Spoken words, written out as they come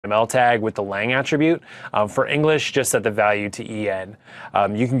HTML tag with the lang attribute. For English, just set the value to en.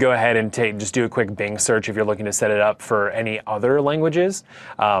 You can go ahead and just do a quick Bing search if you're looking to set it up for any other languages.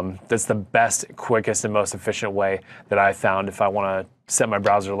 That's the best, quickest, and most efficient way that I've found if I want to set my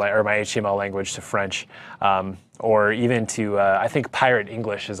browser or my HTML language to French, or even to, I think Pirate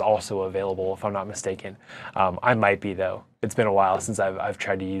English is also available if I'm not mistaken. I might be though. It's been a while since I've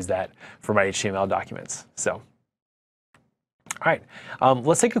tried to use that for my HTML documents. So. All right,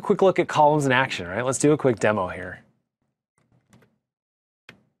 let's take a quick look at columns in action, right? Let's do a quick demo here.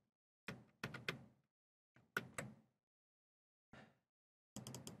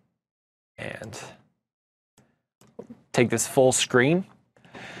 And take this full screen.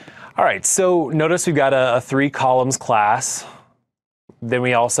 All right, so notice we've got a 3 columns class. Then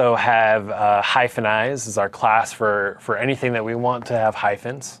we also have hyphenize is our class for anything that we want to have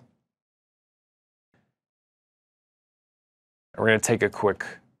hyphens. We're going to take a quick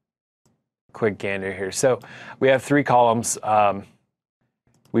gander here. So we have 3 columns.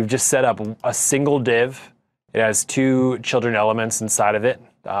 We've just set up a single div. It has 2 children elements inside of it,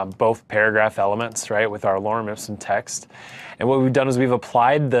 both paragraph elements, right, with our lorem ipsum text. And what we've done is we've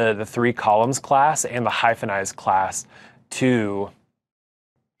applied the 3 columns class and the hyphenized class to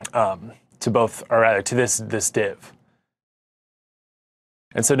both, or rather to this div.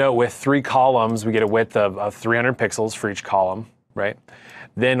 And so note with 3 columns, we get a width of 300 pixels for each column, right?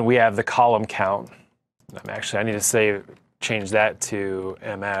 Then we have the column count. Actually, I need to change that to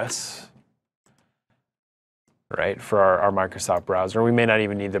MS, right, for our Microsoft browser. We may not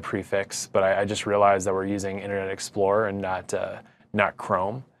even need the prefix, but I just realized that we're using Internet Explorer and not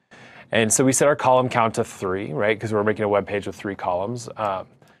Chrome. And so we set our column count to 3, right, because we're making a web page with 3 columns.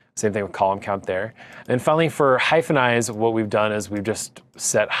 Same thing with column count there. And finally, for hyphenize, what we've done is we've just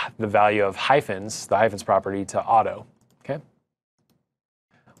set the value of hyphens, the hyphens property, to auto. Okay.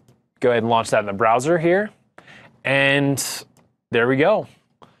 Go ahead and launch that in the browser here. And there we go.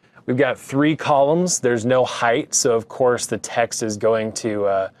 We've got 3 columns. There's no height, so of course the text is going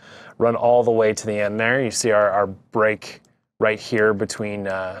to run all the way to the end there. You see our break right here between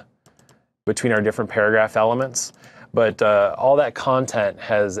our different paragraph elements. But all that content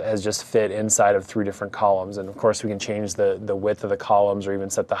has just fit inside of 3 different columns. And of course, we can change the width of the columns or even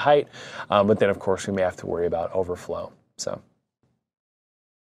set the height. But then, of course, we may have to worry about overflow. So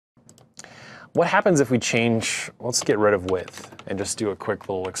what happens if we change, let's get rid of width and just do a quick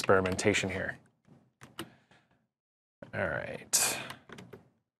little experimentation here. All right.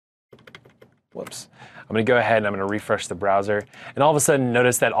 Whoops. I'm going to go ahead and I'm going to refresh the browser. And all of a sudden,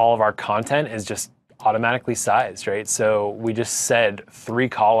 notice that all of our content is just automatically sized, right? So we just said 3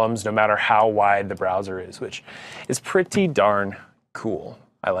 columns no matter how wide the browser is, which is pretty darn cool.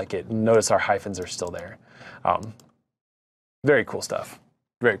 I like it. Notice our hyphens are still there. Very cool stuff.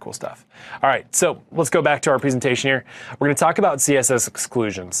 Very cool stuff. All right, so let's go back to our presentation here. We're going to talk about CSS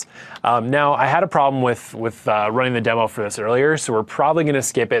exclusions. Now, I had a problem with running the demo for this earlier, so we're probably going to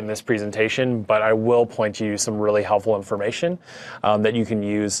skip it in this presentation, but I will point you to some really helpful information that you can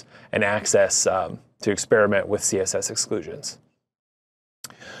use and access to experiment with CSS exclusions.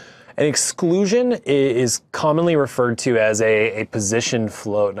 An exclusion is commonly referred to as a position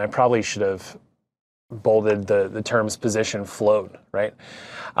float, and I probably should have bolded the terms position float, right?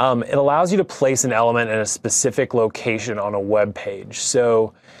 It allows you to place an element in a specific location on a web page.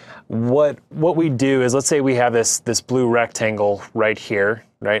 So what we do is, let's say we have this blue rectangle right here,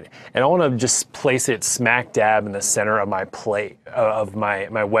 right? And I want to just place it smack dab in the center of my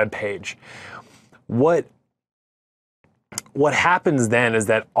my web page. What happens then is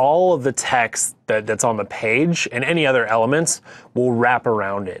that all of the text that's on the page and any other elements will wrap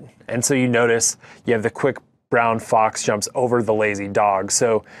around it. And so you notice you have the quick brown fox jumps over the lazy dog.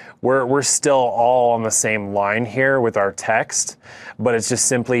 So we're still all on the same line here with our text, but it's just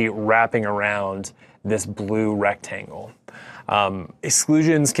simply wrapping around this blue rectangle.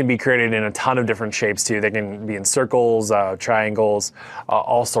 Exclusions can be created in a ton of different shapes too. They can be in circles, triangles,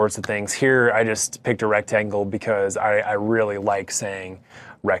 all sorts of things. Here I just picked a rectangle because I really like saying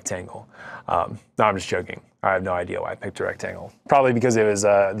rectangle. No, I'm just joking. I have no idea why I picked a rectangle. Probably because it was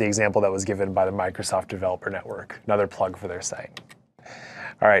the example that was given by the Microsoft Developer Network. Another plug for their site.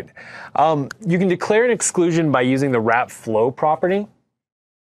 All right. You can declare an exclusion by using the wrap flow property,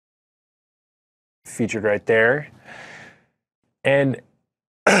 featured right there, and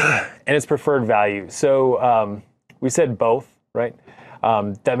its preferred value. So we said both, right?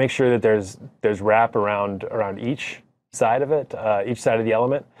 That makes sure that there's wrap around each side of it, each side of the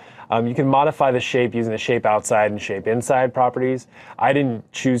element. You can modify the shape using the shape outside and shape inside properties. I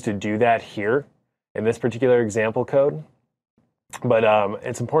didn't choose to do that here in this particular example code. But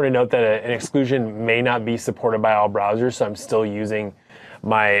it's important to note that an exclusion may not be supported by all browsers, so I'm still using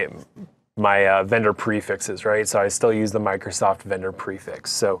my vendor prefixes, right? So I still use the Microsoft vendor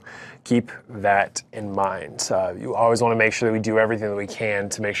prefix. So keep that in mind. You always want to make sure that we do everything that we can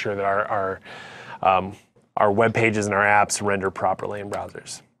to make sure that our web pages and our apps render properly in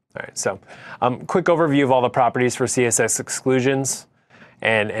browsers. All right, so quick overview of all the properties for CSS exclusions.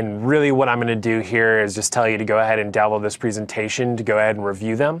 And really what I'm going to do here is just tell you to go ahead and download this presentation to go ahead and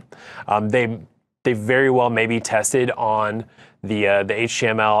review them. They very well may be tested on the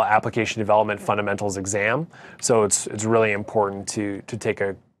HTML Application Development Fundamentals exam. So it's really important to take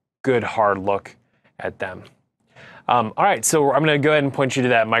a good hard look at them. All right, so I'm going to go ahead and point you to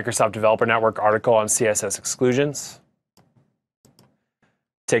that Microsoft Developer Network article on CSS exclusions.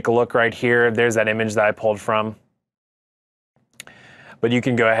 Take a look right here. There's that image that I pulled from. But you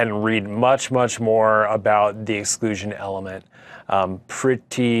can go ahead and read much more about the exclusion element.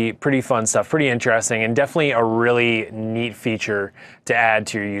 Pretty fun stuff, pretty interesting, and definitely a really neat feature to add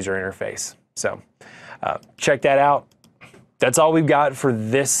to your user interface. So check that out. That's all we've got for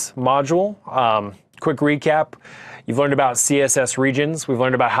this module. Quick recap. You've learned about CSS regions. We've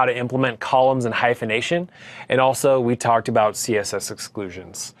learned about how to implement columns and hyphenation. And also, we talked about CSS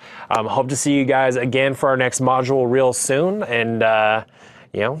exclusions. Hope to see you guys again for our next module real soon. And,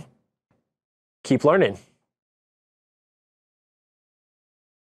 keep learning.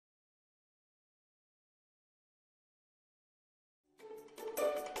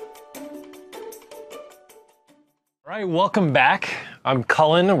 All right, welcome back. I'm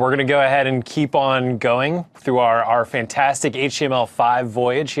Cullen. We're going to go ahead and keep on going through our fantastic HTML5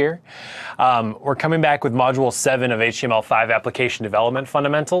 voyage here. We're coming back with Module 7 of HTML5 Application Development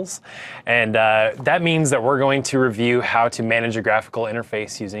Fundamentals. And that means that we're going to review how to manage a graphical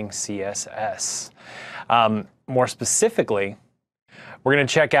interface using CSS. More specifically, we're going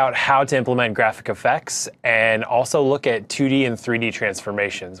to check out how to implement graphic effects and also look at 2D and 3D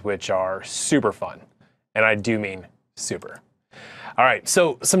transformations, which are super fun. And I do mean super. All right,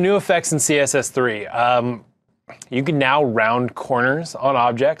 so some new effects in CSS3. You can now round corners on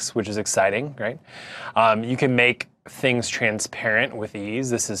objects, which is exciting, right? You can make things transparent with ease.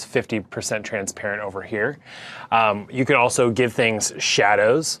 This is 50% transparent over here. You can also give things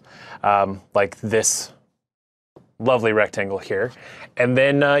shadows, like this lovely rectangle here. And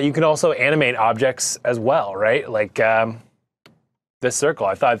then you can also animate objects as well, right? Like this circle.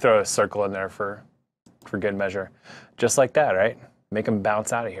 I thought I'd throw a circle in there for good measure. Just like that, right? Make them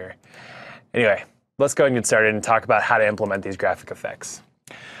bounce out of here. Anyway, let's go ahead and get started and talk about how to implement these graphic effects.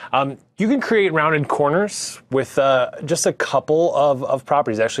 You can create rounded corners with just a couple of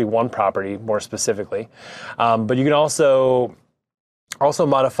properties, actually one property more specifically. But you can also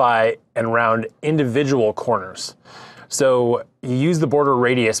modify and round individual corners. So you use the border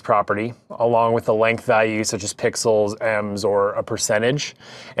radius property along with the length value such as pixels, ems, or a percentage.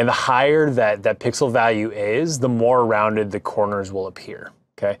 And the higher that pixel value is, the more rounded the corners will appear.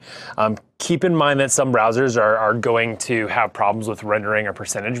 Okay. Keep in mind that some browsers are going to have problems with rendering a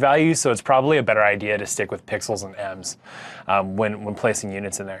percentage value, so it's probably a better idea to stick with pixels and ems when placing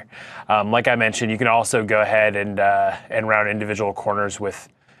units in there. Like I mentioned, you can also go ahead and round individual corners with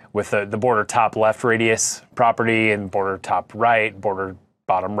the border top left radius property and border top right, border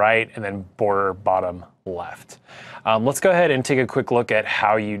bottom right, and then border bottom left. Let's go ahead and take a quick look at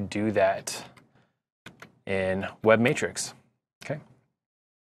how you do that in Web Matrix. Okay.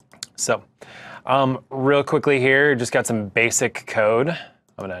 So real quickly here, just got some basic code.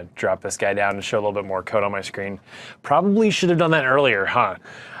 I'm going to drop this guy down to show a little bit more code on my screen. Probably should have done that earlier, huh?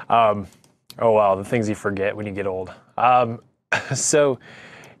 Oh, well, the things you forget when you get old. So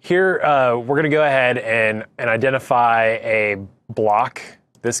here, we're going to go ahead and identify a block.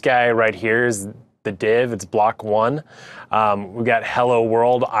 This guy right here is the div. It's block 1. We've got hello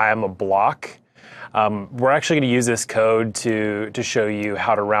world, I am a block. We're actually going to use this code to show you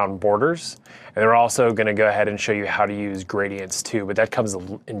how to round borders. And we're also going to go ahead and show you how to use gradients too, but that comes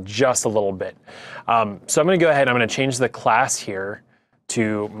in just a little bit. So I'm going to go ahead and I'm going to change the class here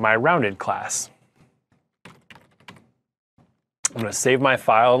to my rounded class. I'm going to save my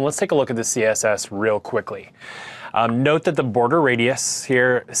file and let's take a look at the CSS real quickly. Note that the border radius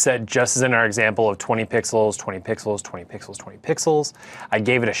here set just as in our example of 20 pixels, 20 pixels, 20 pixels, 20 pixels. I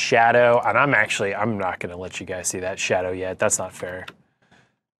gave it a shadow, and I'm not going to let you guys see that shadow yet. That's not fair.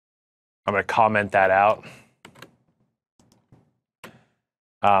 I'm going to comment that out.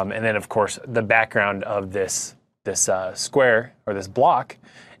 And then, of course, the background of this square or this block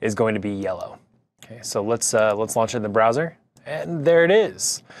is going to be yellow. Okay, so let's launch it in the browser, and there it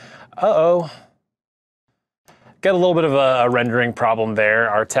is. Uh-oh. got a little bit of a rendering problem there.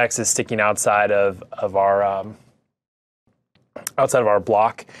 Our text is sticking outside of our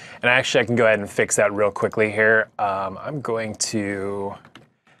block, and actually I can go ahead and fix that real quickly here. I'm going to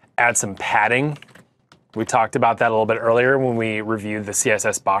add some padding. We talked about that a little bit earlier when we reviewed the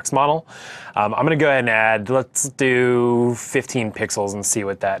CSS box model. I'm going to go ahead and add, let's do 15 pixels and see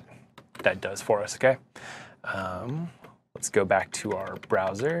what that does for us, okay? Let's go back to our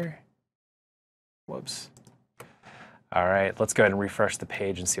browser. Whoops. All right, let's go ahead and refresh the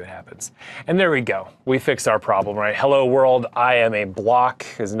page and see what happens. And there we go. We fixed our problem, right? Hello world, I am a block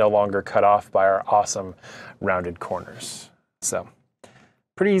is no longer cut off by our awesome rounded corners. So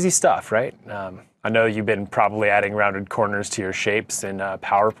pretty easy stuff, right? I know you've been probably adding rounded corners to your shapes in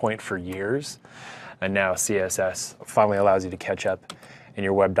PowerPoint for years. And now CSS finally allows you to catch up in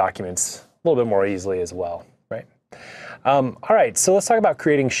your web documents a little bit more easily as well, right? All right, so let's talk about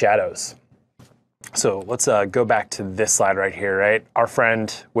creating shadows. So let's go back to this slide right here, right? Our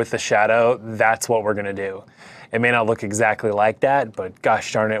friend with the shadow, that's what we're gonna do. It may not look exactly like that, but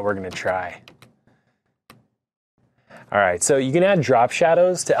gosh darn it, we're gonna try. All right, so you can add drop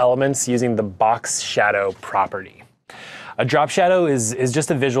shadows to elements using the box shadow property. A drop shadow is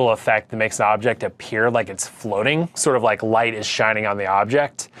just a visual effect that makes an object appear like it's floating, sort of like light is shining on the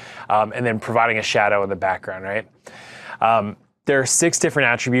object, and then providing a shadow in the background, right? There are 6 different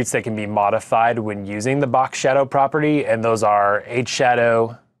attributes that can be modified when using the box shadow property, and those are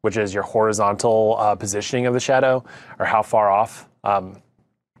HShadow, which is your horizontal positioning of the shadow, or how far off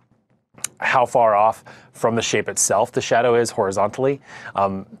from the shape itself the shadow is horizontally.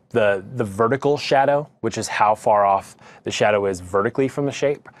 The vertical shadow, which is how far off the shadow is vertically from the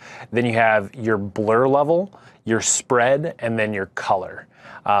shape. Then you have your blur level, your spread, and then your color.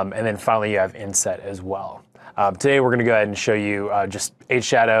 And then finally you have inset as well. Today we're going to go ahead and show you just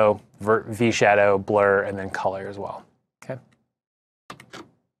HShadow, VShadow, blur, and then color as well. Okay.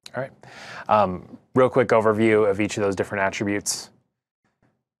 All right. Real quick overview of each of those different attributes.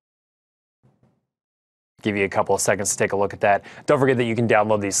 Give you a couple of seconds to take a look at that. Don't forget that you can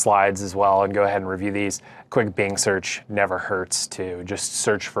download these slides as well and go ahead and review these. Quick Bing search never hurts to just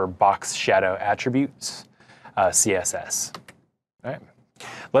search for box shadow attributes, CSS. All right.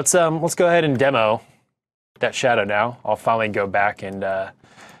 Let's go ahead and demo that shadow now. I'll finally go back and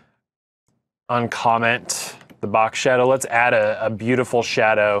uncomment the box shadow. Let's add a beautiful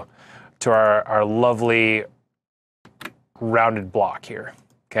shadow to our lovely rounded block here.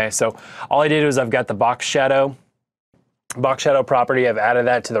 Okay, so all I did was I've got the box shadow property. I've added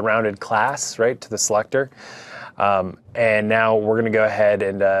that to the rounded class, right, to the selector. And now we're going to go ahead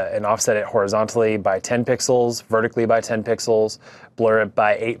and offset it horizontally by 10 pixels, vertically by 10 pixels, blur it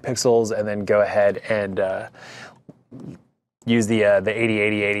by 8 pixels, and then go ahead and use the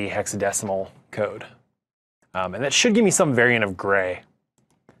 808080 hexadecimal code. And that should give me some variant of gray.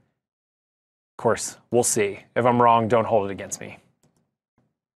 Of course, we'll see. If I'm wrong, don't hold it against me.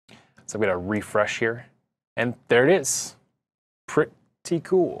 So I'm going to refresh here, and there it is. Pretty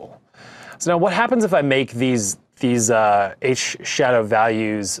cool. So now what happens if I make these HShadow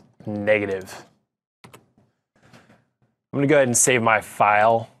values negative? I'm going to go ahead and save my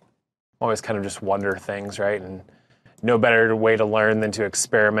file. I always kind of just wonder things, right? And no better way to learn than to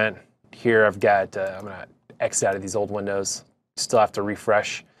experiment. Here I've got, I'm going to exit out of these old windows. Still have to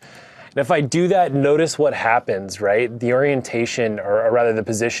refresh. And if I do that, notice what happens, right? The orientation, or rather the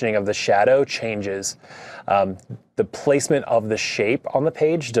positioning of the shadow changes. The placement of the shape on the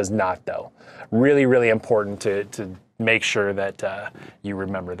page does not, though. Really, really important to make sure that you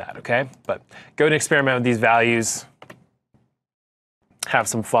remember that, okay? But go and experiment with these values. Have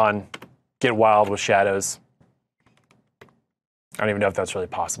some fun. Get wild with shadows. I don't even know if that's really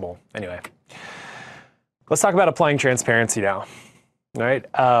possible. Anyway, let's talk about applying transparency now. All right.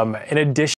 In addition